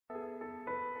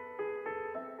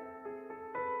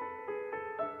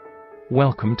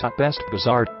Welcome to Best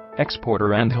Bazaar,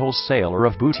 exporter and wholesaler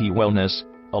of beauty wellness,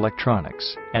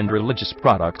 electronics, and religious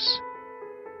products.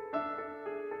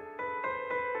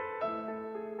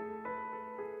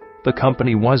 The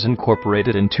company was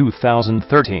incorporated in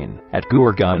 2013. At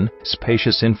Gurgaon,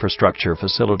 spacious infrastructure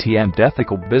facility and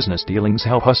ethical business dealings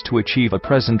help us to achieve a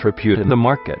present repute in the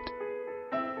market.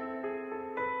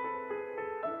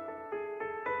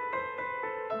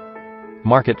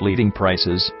 Market-leading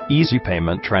prices, easy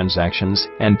payment transactions,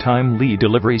 and timely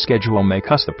delivery schedule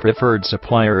make us the preferred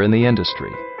supplier in the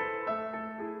industry.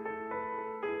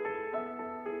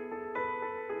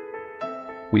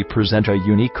 We present a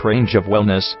unique range of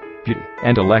wellness, beauty,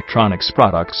 and electronics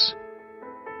products.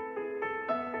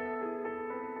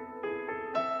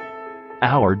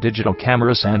 Our digital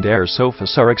cameras and air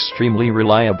sofas are extremely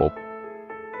reliable.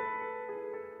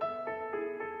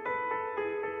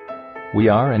 We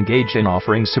are engaged in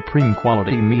offering supreme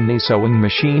quality mini sewing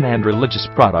machine and religious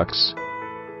products.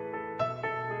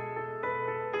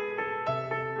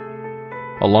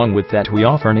 Along with that, we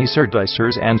offer Nasir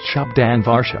dicers and Shabdan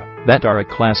Varsha that are a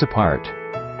class apart.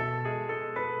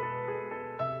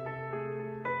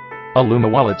 Aluma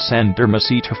wallets and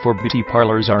dermasita for beauty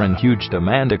parlors are in huge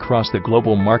demand across the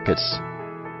global markets.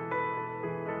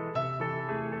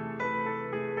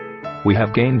 We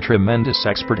have gained tremendous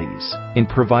expertise in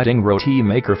providing roti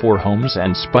maker for homes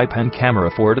and spy pen camera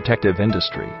for detective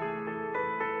industry.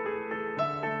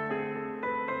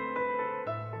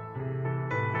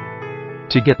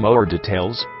 To get more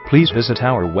details, please visit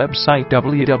our website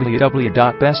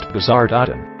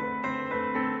www.bestbazaar.in.